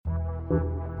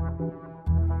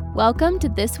Welcome to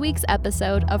this week's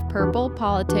episode of Purple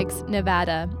Politics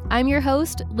Nevada. I'm your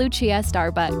host, Lucia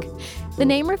Starbuck. The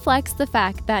name reflects the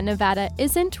fact that Nevada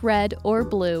isn't red or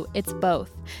blue, it's both.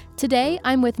 Today,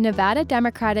 I'm with Nevada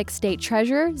Democratic State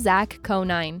Treasurer Zach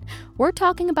Conine. We're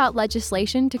talking about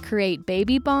legislation to create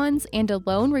baby bonds and a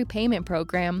loan repayment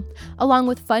program, along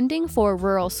with funding for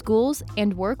rural schools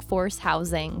and workforce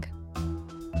housing.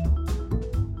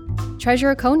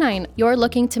 Treasurer Conine, you're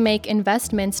looking to make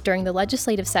investments during the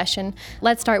legislative session.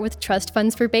 Let's start with trust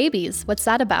funds for babies. What's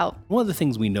that about? One of the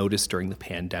things we noticed during the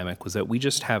pandemic was that we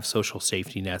just have social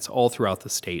safety nets all throughout the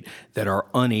state that are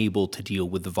unable to deal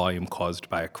with the volume caused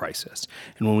by a crisis.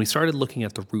 And when we started looking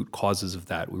at the root causes of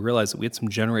that, we realized that we had some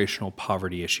generational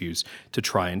poverty issues to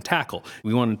try and tackle.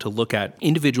 We wanted to look at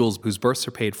individuals whose births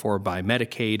are paid for by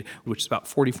Medicaid, which is about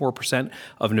 44%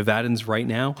 of Nevadans right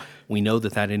now. We know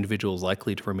that that individual is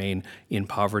likely to remain in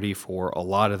poverty for a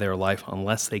lot of their life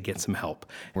unless they get some help.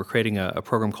 We're creating a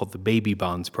program called the Baby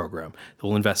Bonds Program that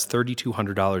will invest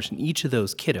 $3,200 in each of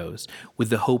those kiddos with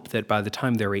the hope that by the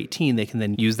time they're 18, they can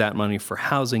then use that money for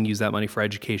housing, use that money for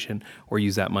education, or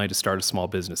use that money to start a small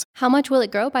business. How much will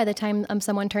it grow by the time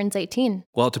someone turns 18?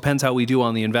 Well, it depends how we do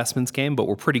on the investments game, but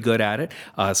we're pretty good at it.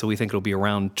 So we think it'll be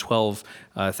around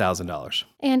 $12,000.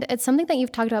 And it's something that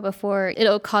you've talked about before.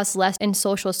 It'll cost less in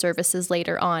social services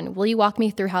later on. Will you walk me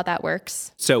through how that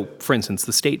works? So, for instance,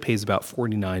 the state pays about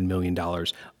 $49 million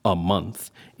a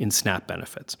month in SNAP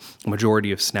benefits. A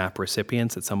majority of SNAP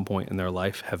recipients at some point in their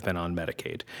life have been on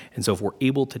Medicaid. And so if we're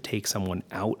able to take someone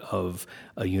out of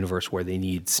a universe where they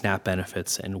need SNAP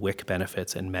benefits and WIC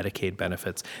benefits and Medicaid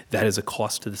benefits, that is a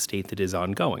cost to the state that is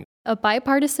ongoing. A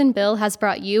bipartisan bill has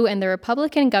brought you and the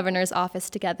Republican governor's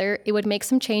office together. It would make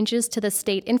some changes to the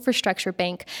State Infrastructure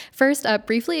Bank. First,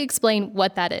 briefly explain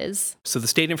what that is. So the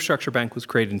State Infrastructure Bank was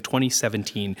created in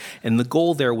 2017, and the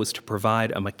goal there was to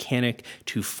provide a mechanic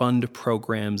to fund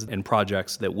programs and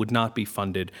projects that would not be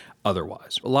funded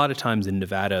otherwise. A lot of times in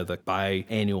Nevada, the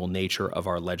biannual nature of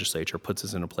our legislature puts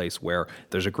us in a place where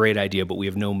there's a great idea, but we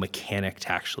have no mechanic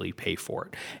to actually pay for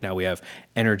it. Now we have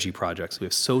energy projects, we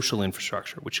have social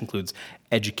infrastructure, which includes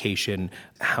education,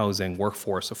 housing,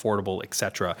 workforce, affordable,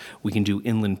 etc. We can do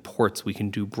inland ports, we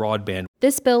can do broadband.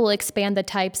 This bill will expand the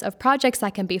types of projects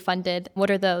that can be funded.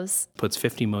 What are those? Puts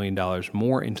 $50 million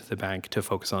more into the bank to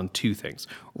focus on two things: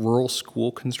 rural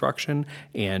school construction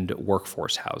and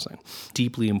workforce housing.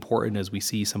 Deeply important as we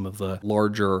see some of the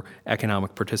larger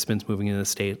economic participants moving into the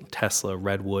state, Tesla,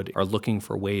 Redwood, are looking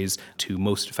for ways to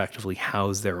most effectively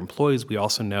house their employees. We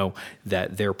also know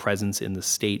that their presence in the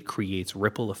state creates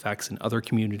ripple effects in other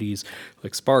communities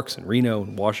like Sparks and Reno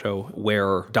and Washoe,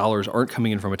 where dollars aren't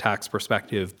coming in from a tax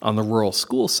perspective. On the rural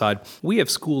school side, we have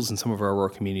schools in some of our rural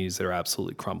communities that are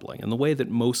absolutely crumbling. And the way that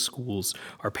most schools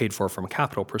are paid for from a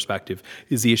capital perspective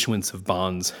is the issuance of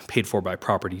bonds paid for by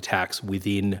property tax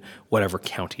within whatever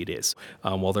county it is.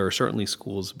 While there are certainly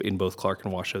schools in both Clark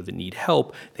and Washoe that need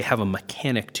help, they have a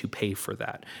mechanic to pay for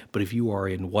that. But if you are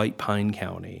in White Pine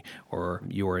County or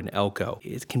you are in Elko,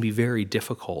 it can be very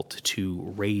difficult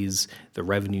to raise the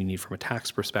revenue you need from a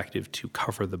tax perspective to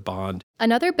cover the bond.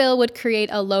 Another bill would create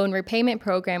a loan repayment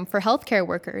program for healthcare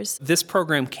workers. This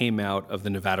program came out of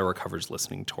the Nevada Recovers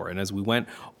listening tour. And as we went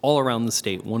all around the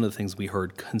state, one of the things we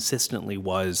heard consistently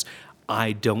was,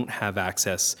 I don't have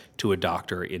access to a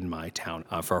doctor in my town.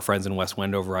 For our friends in West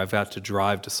Wendover, I've got to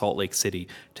drive to Salt Lake City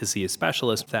to see a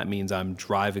specialist. That means I'm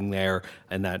driving there,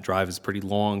 and that drive is pretty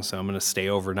long, so I'm going to stay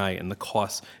overnight, and the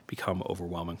costs become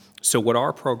overwhelming. So what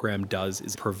our program does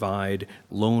is provide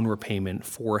loan repayment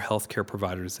for healthcare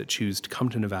providers that choose to come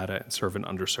to Nevada and serve in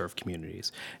underserved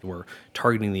communities. And we're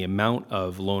targeting the amount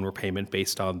of loan repayment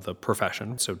based on the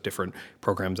profession. So different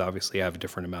programs obviously have a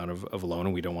different amount of loan,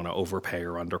 and we don't want to overpay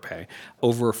or underpay.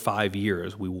 Over 5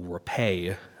 years, we will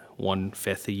repay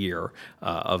 1/5 a year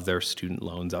of their student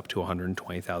loans up to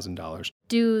 $120,000.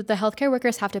 Do the healthcare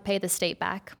workers have to pay the state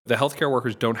back? The healthcare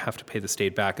workers don't have to pay the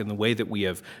state back, and the way that we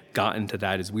have gotten to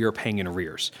that is we are paying in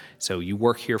arrears. So you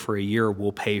work here for a year,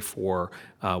 we'll pay for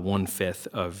 1/5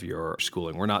 of your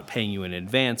schooling. We're not paying you in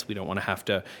advance. We don't want to have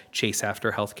to chase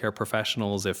after healthcare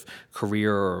professionals if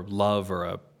career or love or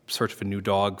a search of a new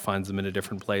dog finds them in a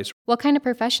different place. What kind of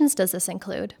professions does this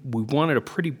include? We wanted a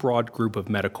pretty broad group of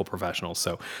medical professionals,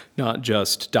 so not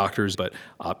just doctors, but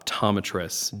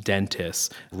optometrists, dentists,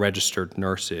 registered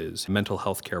nurses, mental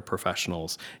health care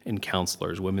professionals, and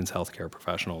counselors, women's health care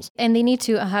professionals. And they need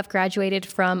to have graduated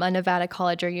from a Nevada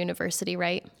college or university,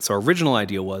 right? So our original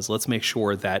idea was, let's make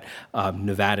sure that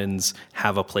Nevadans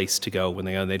have a place to go when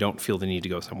they don't feel the need to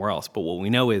go somewhere else. But what we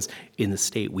know is in the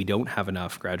state, we don't have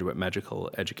enough graduate medical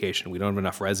education. We don't have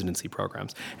enough residency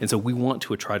programs. And so we want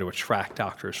to try to attract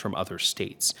doctors from other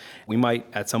states. We might,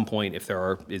 at some point, if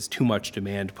there is too much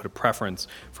demand, put a preference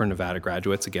for Nevada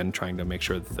graduates, again, trying to make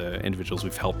sure that the individuals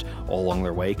we've helped all along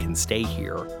their way can stay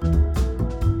here.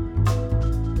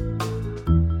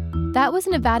 That was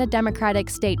Nevada Democratic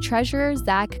State Treasurer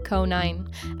Zach Conine.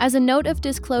 As a note of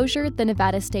disclosure, the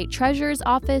Nevada State Treasurer's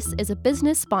Office is a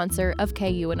business sponsor of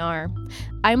KUNR.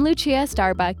 I'm Lucia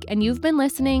Starbuck, and you've been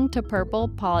listening to Purple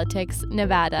Politics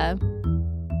Nevada.